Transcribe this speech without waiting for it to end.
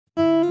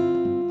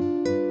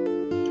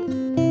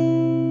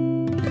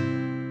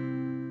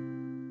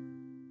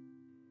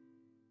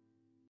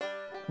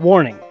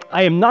Warning,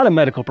 I am not a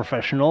medical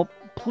professional.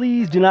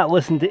 Please do not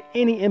listen to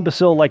any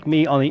imbecile like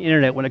me on the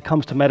internet when it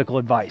comes to medical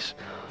advice.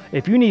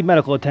 If you need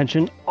medical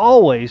attention,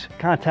 always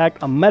contact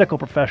a medical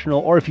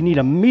professional, or if you need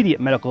immediate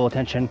medical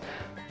attention,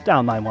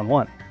 dial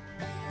 911.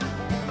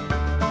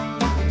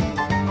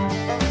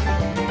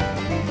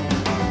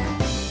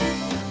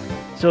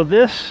 So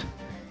this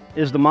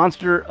is the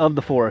monster of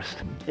the forest.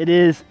 It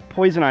is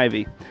poison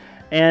ivy,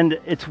 and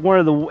it's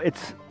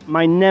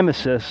my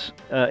nemesis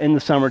in the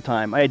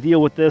summertime. I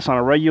deal with this on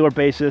a regular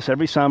basis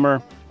every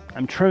summer.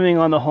 I'm trimming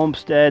on the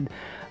homestead.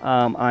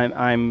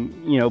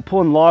 I'm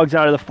pulling logs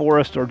out of the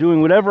forest or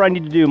doing whatever I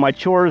need to do, my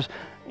chores,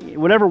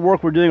 whatever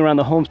work we're doing around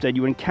the homestead.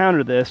 You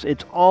encounter this.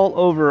 It's all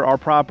over our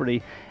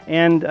property,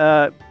 and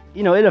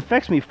it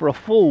affects me for a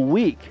full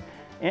week.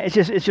 And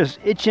it's just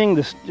itching.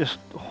 This just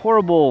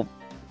horrible,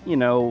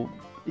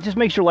 it just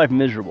makes your life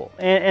miserable.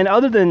 And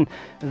other than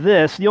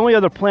this, the only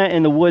other plant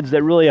in the woods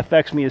that really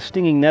affects me is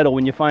stinging nettle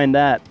when you find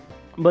that.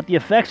 But the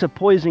effects of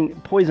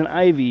poison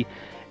ivy,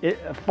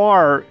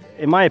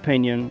 in my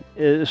opinion,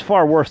 is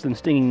far worse than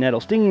stinging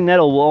nettle. Stinging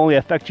nettle will only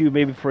affect you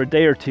maybe for a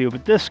day or two,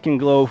 but this can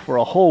go for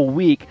a whole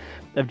week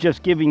of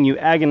just giving you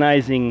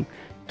agonizing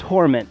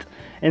torment.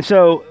 And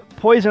so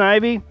poison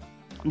ivy,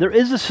 there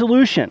is a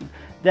solution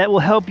that will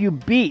help you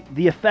beat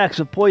the effects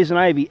of poison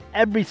ivy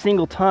every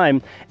single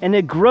time, and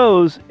it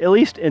grows, at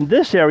least in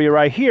this area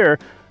right here,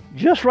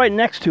 just right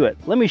next to it.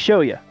 Let me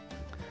show you.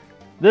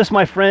 This,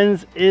 my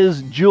friends,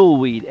 is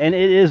Jewelweed, and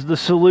it is the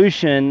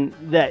solution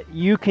that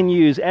you can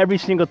use every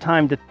single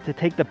time to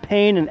take the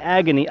pain and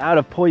agony out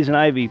of poison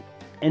ivy,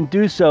 and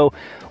do so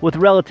with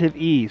relative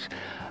ease.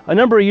 A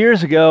number of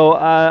years ago,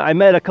 I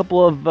met a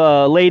couple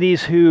of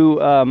ladies who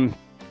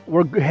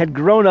had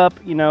grown up,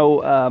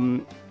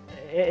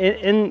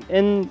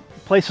 in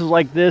places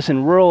like this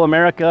in rural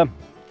America,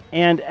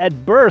 and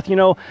at birth,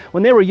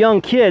 when they were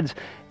young kids,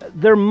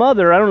 their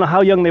mother, I don't know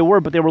how young they were,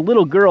 but they were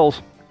little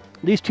girls,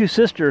 these two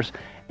sisters,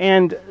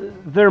 and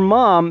their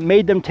mom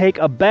made them take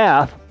a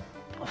bath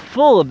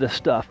full of this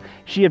stuff.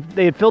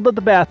 They had filled up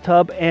the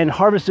bathtub and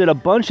harvested a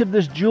bunch of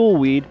this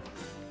jewelweed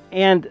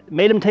and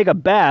made them take a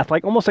bath,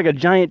 almost like a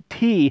giant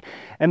tea,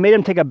 and made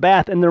them take a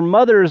bath. And their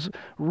mother's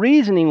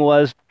reasoning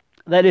was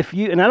that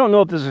and I don't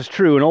know if this is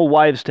true, an old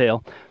wives'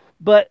 tale,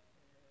 but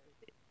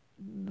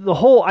the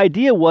whole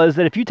idea was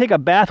that if you take a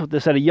bath with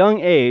this at a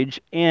young age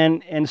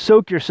and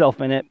soak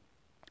yourself in it,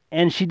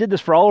 and she did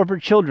this for all of her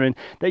children,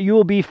 that you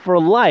will be for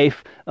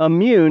life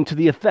immune to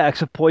the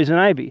effects of poison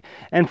ivy.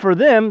 And for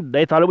them,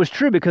 they thought it was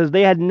true because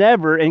they had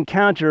never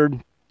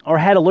encountered or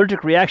had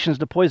allergic reactions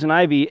to poison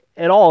ivy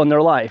at all in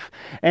their life.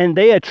 And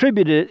they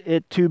attributed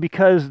it to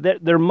because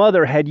their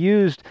mother had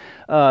used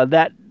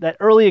that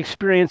early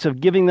experience of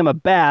giving them a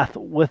bath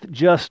with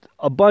just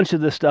a bunch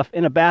of this stuff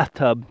in a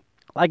bathtub,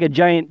 like a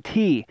giant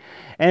tea,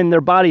 and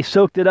their body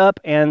soaked it up,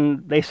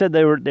 and they said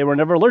they were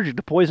never allergic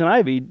to poison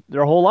ivy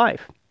their whole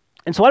life.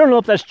 And so I don't know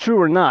if that's true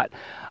or not.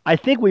 I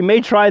think we may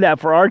try that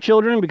for our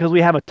children because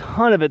we have a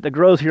ton of it that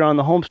grows here on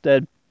the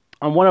homestead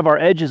on one of our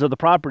edges of the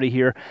property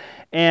here,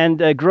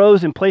 and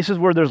grows in places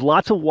where there's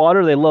lots of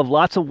water. They love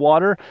lots of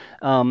water.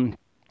 And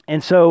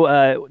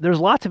so there's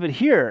lots of it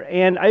here.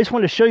 And I just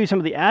want to show you some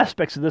of the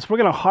aspects of this. We're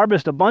going to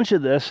harvest a bunch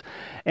of this,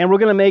 and we're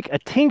going to make a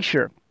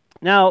tincture.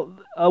 Now,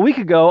 a week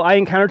ago, I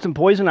encountered some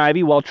poison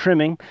ivy while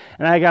trimming,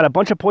 and I got a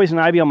bunch of poison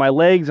ivy on my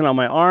legs and on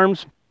my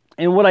arms.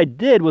 And what I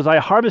did was I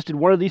harvested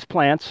one of these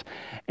plants,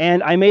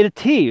 and I made a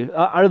tea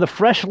out of the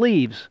fresh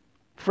leaves.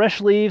 Fresh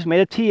leaves, made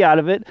a tea out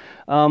of it,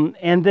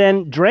 and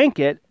then drank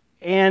it.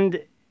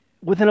 And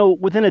within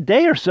a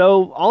day or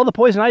so, all the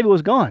poison ivy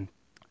was gone.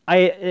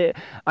 There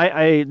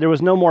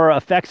was no more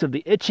effects of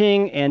the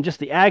itching and just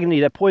the agony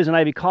that poison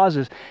ivy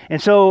causes.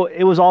 And so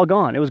it was all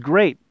gone. It was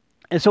great.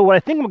 And so what I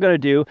think I'm going to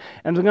do, is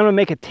I'm going to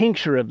make a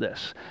tincture of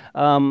this.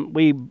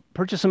 We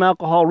purchased some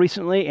alcohol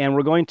recently, and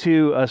we're going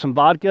to some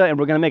vodka, and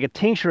we're going to make a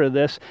tincture of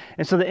this.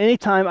 And so that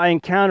anytime I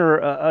encounter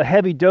a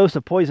heavy dose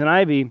of poison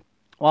ivy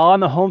while on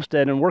the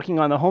homestead and working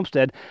on the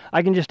homestead,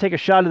 I can just take a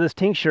shot of this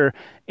tincture,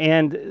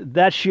 and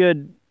that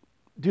should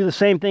do the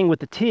same thing with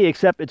the tea,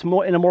 except it's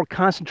more in a more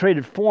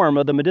concentrated form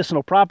of the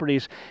medicinal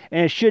properties,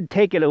 and it should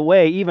take it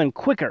away even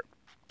quicker.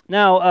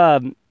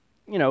 Now,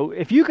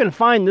 if you can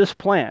find this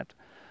plant,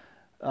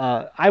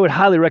 I would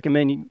highly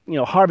recommend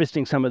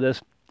harvesting some of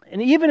this.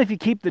 And even if you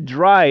keep the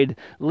dried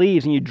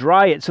leaves and you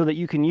dry it so that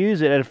you can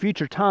use it at a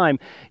future time,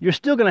 you're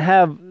still going to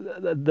have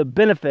the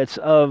benefits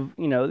of,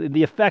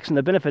 the effects and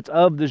the benefits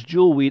of this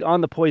jewelweed on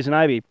the poison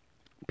ivy.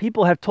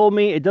 People have told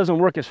me it doesn't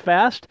work as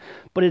fast,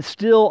 but it's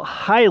still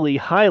highly,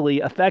 highly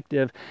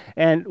effective,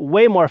 and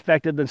way more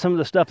effective than some of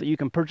the stuff that you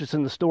can purchase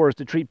in the stores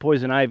to treat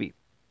poison ivy.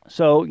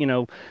 So,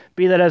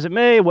 be that as it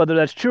may, whether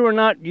that's true or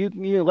not,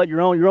 you let your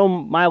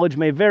own mileage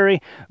may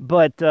vary,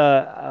 but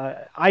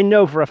I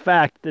know for a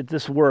fact that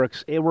this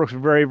works. It works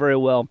very, very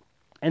well.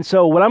 And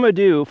so what I'm going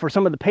to do for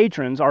some of the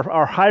patrons,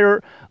 our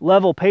higher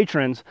level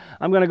patrons,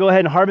 I'm going to go ahead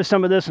and harvest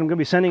some of this, and I'm going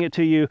to be sending it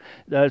to you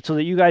so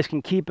that you guys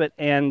can keep it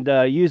and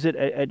use it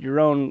at your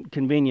own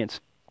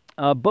convenience.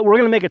 But we're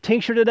going to make a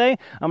tincture today.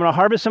 I'm going to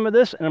harvest some of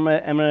this, and I'm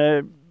going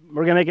to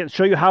we're going to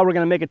show you how we're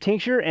going to make a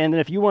tincture, and then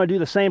if you want to do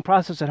the same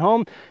process at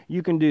home,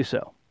 you can do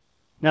so.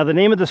 Now, the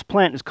name of this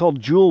plant is called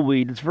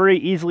jewelweed. It's very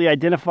easily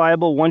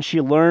identifiable once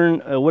you learn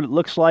what it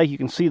looks like. You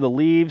can see the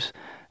leaves,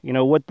 you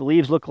know, what the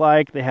leaves look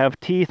like. They have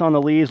teeth on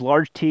the leaves,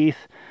 large teeth.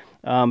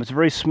 It's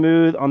very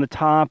smooth on the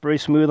top, very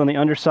smooth on the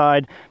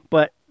underside.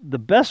 But the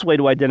best way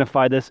to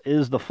identify this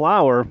is the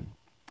flower.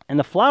 And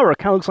the flower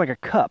kind of looks like a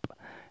cup.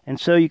 And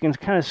so you can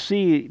kind of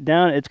see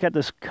down, it's got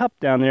this cup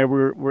down there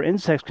where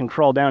insects can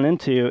crawl down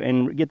into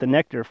and get the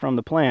nectar from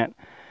the plant.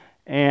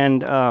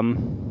 And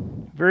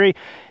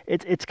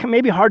it's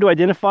maybe hard to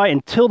identify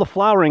until the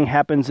flowering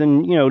happens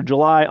in, you know,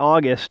 July,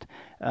 August.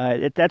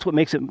 That's what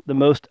makes it the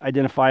most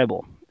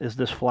identifiable, is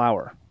this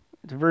flower.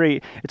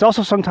 It's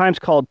also sometimes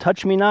called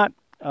touch-me-not,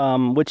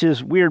 which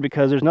is weird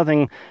because there's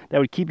nothing that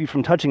would keep you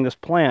from touching this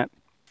plant.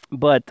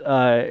 But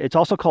it's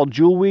also called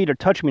jewelweed or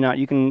touch-me-not.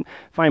 You can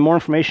find more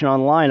information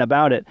online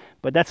about it,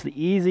 but that's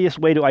the easiest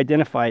way to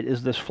identify it,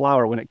 is this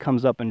flower when it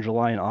comes up in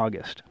July and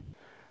August.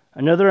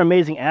 Another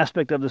amazing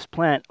aspect of this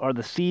plant are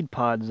the seed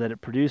pods that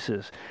it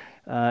produces.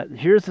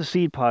 Here's the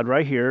seed pod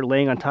right here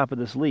laying on top of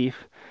this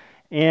leaf,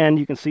 and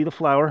you can see the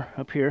flower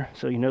up here,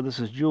 so you know this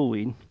is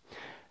jewelweed.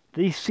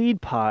 These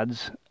seed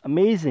pods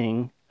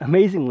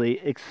amazingly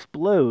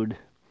explode.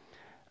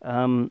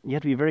 You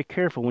have to be very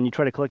careful when you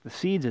try to collect the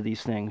seeds of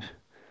these things.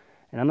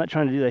 And I'm not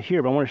trying to do that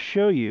here, but I want to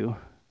show you.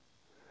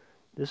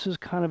 This is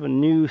kind of a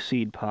new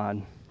seed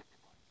pod.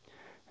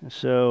 And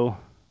so,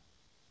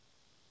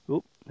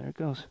 oop, there it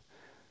goes.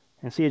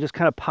 And see, it just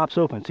kind of pops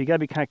open. So you got to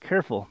be kind of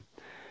careful.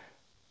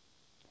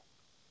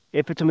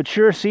 If it's a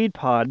mature seed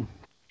pod,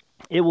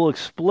 it will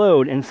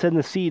explode and send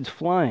the seeds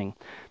flying.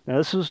 Now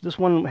this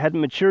one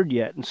hadn't matured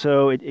yet, and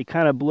so it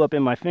kind of blew up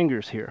in my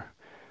fingers here.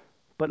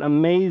 But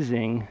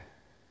amazing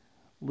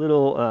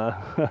little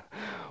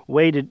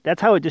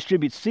that's how it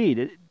distributes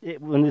seed.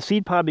 When the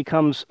seed pod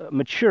becomes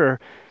mature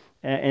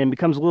and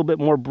becomes a little bit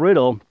more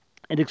brittle,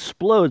 it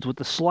explodes with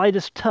the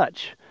slightest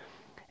touch.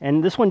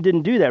 And this one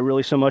didn't do that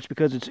really so much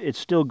because it's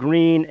still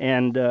green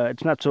and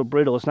it's not so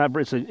brittle.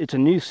 It's a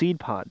new seed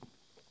pod.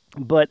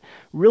 But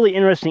really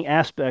interesting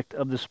aspect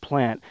of this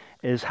plant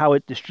is how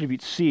it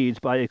distributes seeds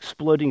by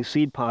exploding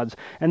seed pods.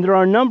 And there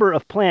are a number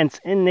of plants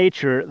in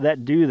nature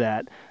that do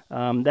that.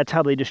 That's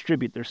how they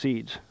distribute their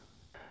seeds.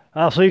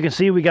 So you can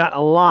see we got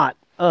a lot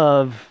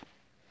of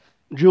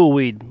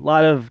jewelweed, a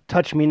lot of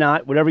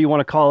touch-me-not, whatever you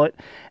want to call it.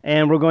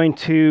 And we're going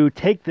to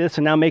take this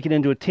and now make it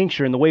into a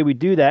tincture. And the way we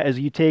do that is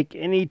you take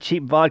any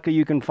cheap vodka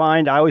you can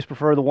find. I always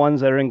prefer the ones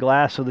that are in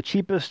glass. So the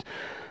cheapest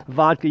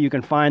vodka you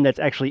can find that's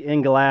actually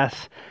in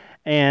glass.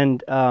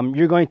 And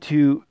you're going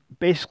to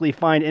basically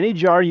find any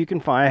jar you can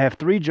find. I have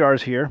 3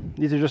 jars here.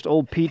 These are just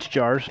old peach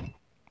jars,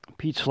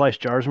 peach slice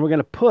jars. And we're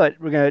going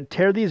to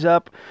tear these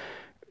up,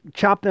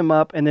 chop them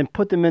up, and then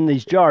put them in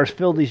these jars,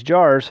 fill these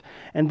jars,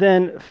 and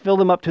then fill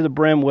them up to the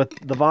brim with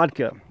the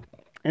vodka.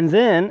 And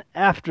then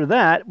after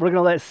that, we're going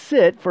to let it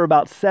sit for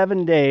about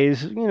 7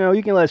 days. You know,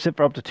 you can let it sit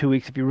for up to 2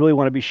 weeks if you really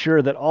want to be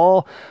sure that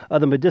all of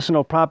the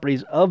medicinal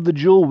properties of the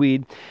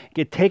jewelweed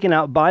get taken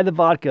out by the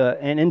vodka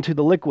and into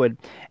the liquid.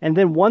 And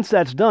then once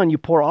that's done, you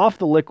pour off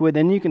the liquid,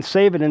 and you can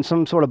save it in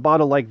some sort of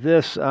bottle like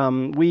this.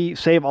 We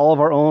save all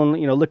of our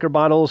own, you know, liquor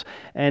bottles,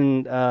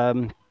 and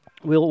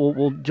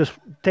we'll just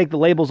take the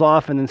labels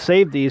off and then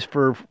save these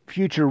for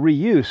future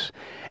reuse.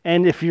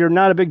 And if you're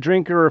not a big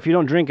drinker, or if you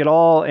don't drink at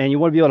all and you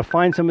want to be able to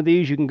find some of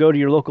these, you can go to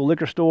your local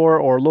liquor store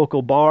or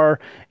local bar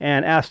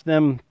and ask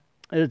them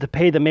to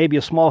pay them maybe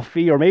a small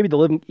fee, or maybe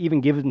they'll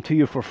even give them to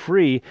you for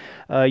free.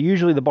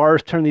 Usually the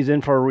bars turn these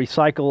in for a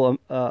recycle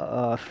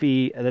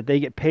fee that they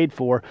get paid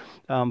for,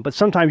 but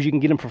sometimes you can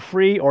get them for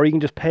free, or you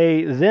can just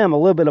pay them a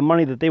little bit of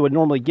money that they would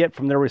normally get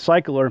from their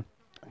recycler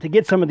to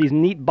get some of these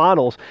neat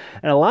bottles.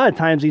 And a lot of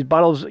times these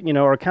bottles, you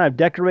know, are kind of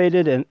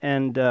decorated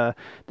and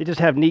they just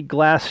have neat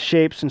glass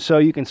shapes. And so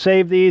you can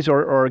save these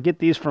or get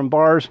these from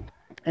bars.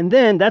 And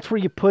then that's where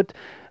you put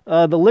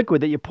the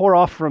liquid that you pour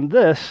off from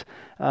this,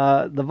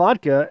 the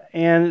vodka,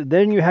 and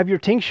then you have your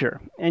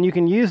tincture. And you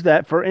can use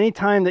that for any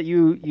time that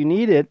you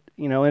need it,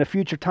 you know, in a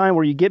future time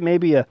where you get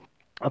maybe a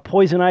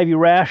poison ivy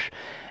rash.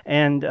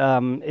 And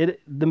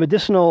the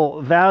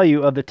medicinal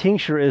value of the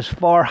tincture is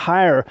far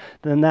higher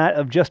than that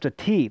of just a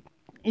tea.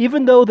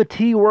 Even though the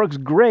tea works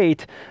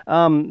great,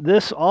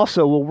 this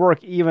also will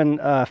work even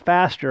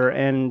faster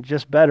and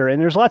just better.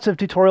 And there's lots of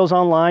tutorials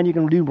online. You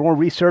can do more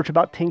research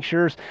about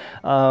tinctures.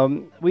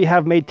 We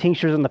have made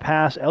tinctures in the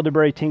past,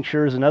 elderberry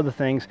tinctures and other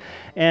things.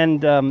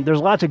 And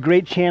there's lots of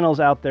great channels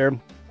out there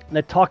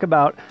that talk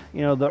about,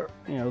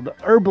 the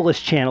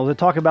herbalist channels that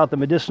talk about the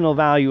medicinal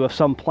value of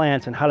some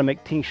plants and how to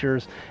make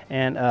tinctures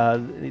and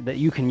that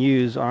you can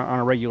use on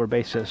a regular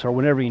basis or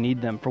whenever you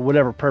need them for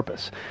whatever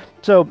purpose.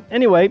 So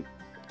anyway,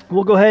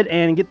 we'll go ahead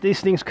and get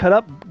these things cut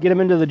up, get them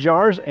into the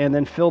jars, and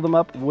then fill them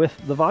up with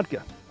the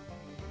vodka.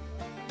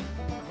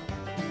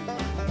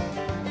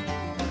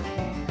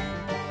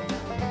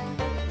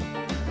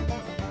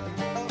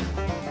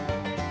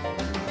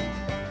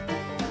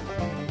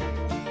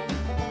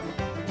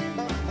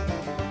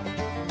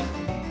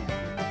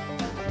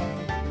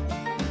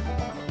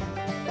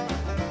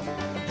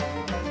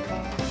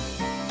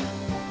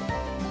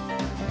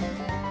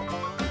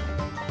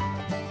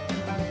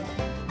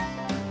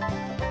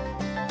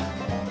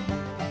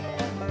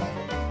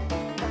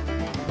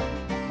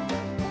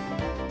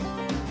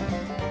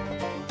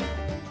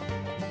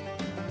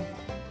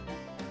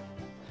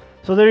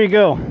 So there you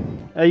go.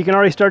 You can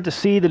already start to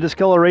see the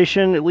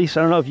discoloration. At least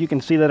I don't know if you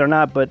can see that or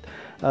not, but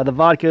the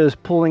vodka is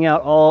pulling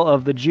out all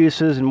of the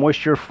juices and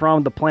moisture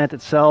from the plant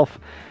itself.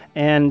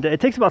 And it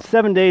takes about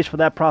 7 days for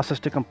that process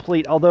to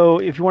complete. Although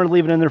if you want to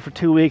leave it in there for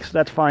 2 weeks,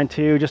 that's fine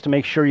too, just to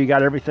make sure you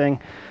got everything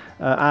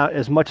out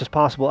as much as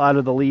possible out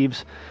of the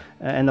leaves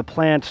and the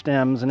plant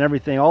stems and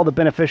everything, all the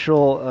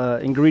beneficial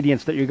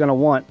ingredients that you're going to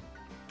want.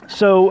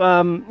 So,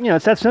 you know,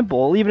 it's that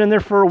simple. Leave it in there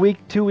for a week,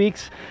 2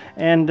 weeks,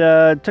 and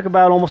took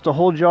about almost a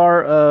whole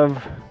jar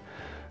of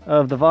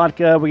the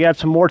vodka. We got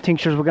some more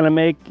tinctures we're going to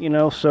make, you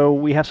know, so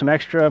we have some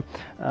extra.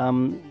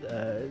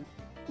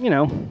 You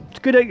know,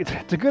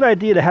 it's a good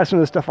idea to have some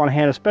of this stuff on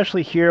hand,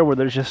 especially here where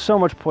there's just so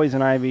much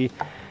poison ivy.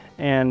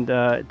 And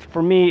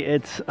for me,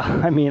 it's,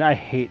 I mean, I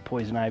hate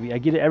poison ivy. I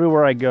get it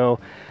everywhere I go.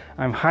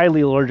 I'm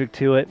highly allergic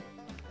to it.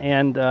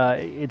 And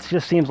it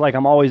just seems like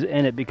I'm always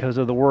in it because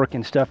of the work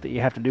and stuff that you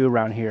have to do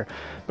around here.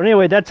 But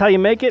anyway, that's how you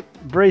make it.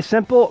 Very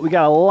simple. We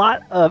got a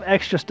lot of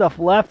extra stuff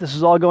left. This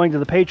is all going to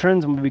the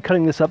patrons. I'm going to be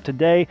cutting this up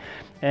today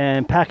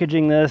and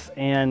packaging this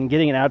and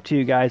getting it out to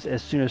you guys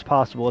as soon as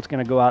possible. It's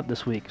going to go out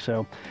this week.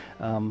 So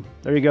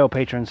there you go,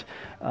 patrons.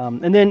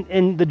 And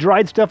then the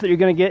dried stuff that you're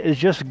going to get is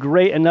just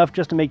great enough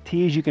just to make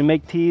teas. You can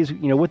make teas,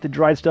 you know, with the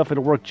dried stuff.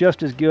 It'll work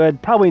just as good.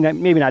 Probably not,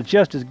 maybe not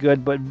just as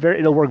good, but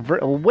it'll work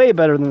way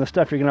better than the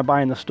stuff you're going to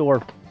buy in the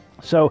store.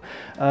 So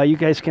you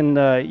guys can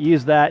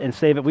use that and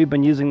save it. We've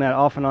been using that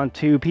off and on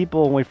too.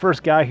 People, when we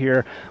first got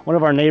here, one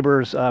of our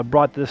neighbors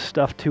brought this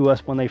stuff to us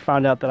when they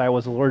found out that I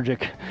was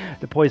allergic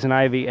to poison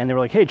ivy, and they were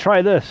like, hey,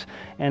 try this.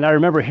 And I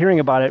remember hearing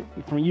about it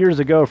from years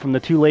ago from the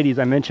two ladies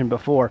I mentioned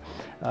before.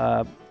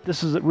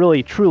 This is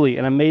really, truly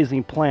an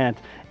amazing plant,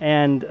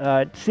 and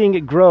seeing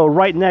it grow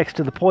right next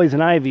to the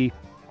poison ivy,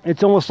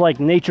 it's almost like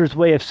nature's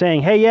way of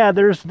saying, hey, yeah,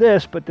 there's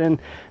this, but then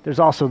there's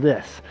also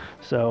this.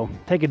 So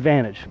take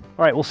advantage.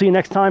 All right, we'll see you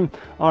next time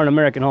on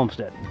American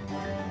Homestead.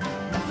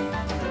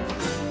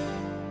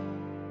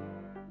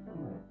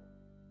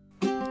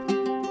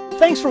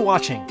 Thanks for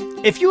watching.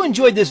 If you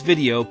enjoyed this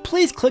video,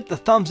 please click the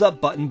thumbs up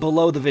button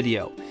below the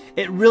video.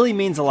 It really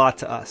means a lot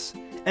to us.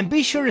 And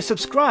be sure to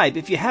subscribe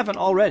if you haven't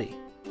already.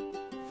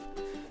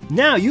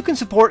 Now you can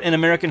support An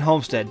American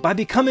Homestead by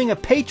becoming a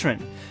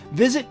patron.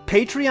 Visit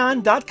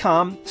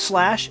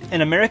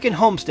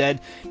patreon.com/AnAmericanHomestead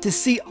to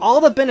see all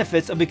the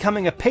benefits of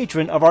becoming a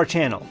patron of our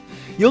channel.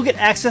 You'll get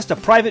access to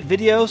private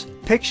videos,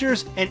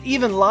 pictures, and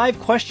even live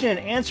question and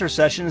answer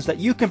sessions that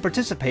you can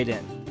participate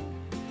in.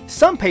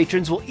 Some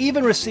patrons will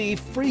even receive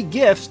free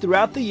gifts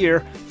throughout the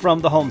year from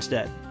the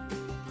Homestead.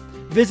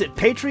 Visit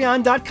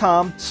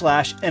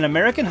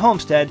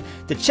patreon.com/AnAmericanHomestead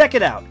to check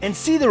it out and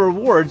see the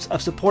rewards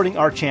of supporting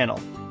our channel.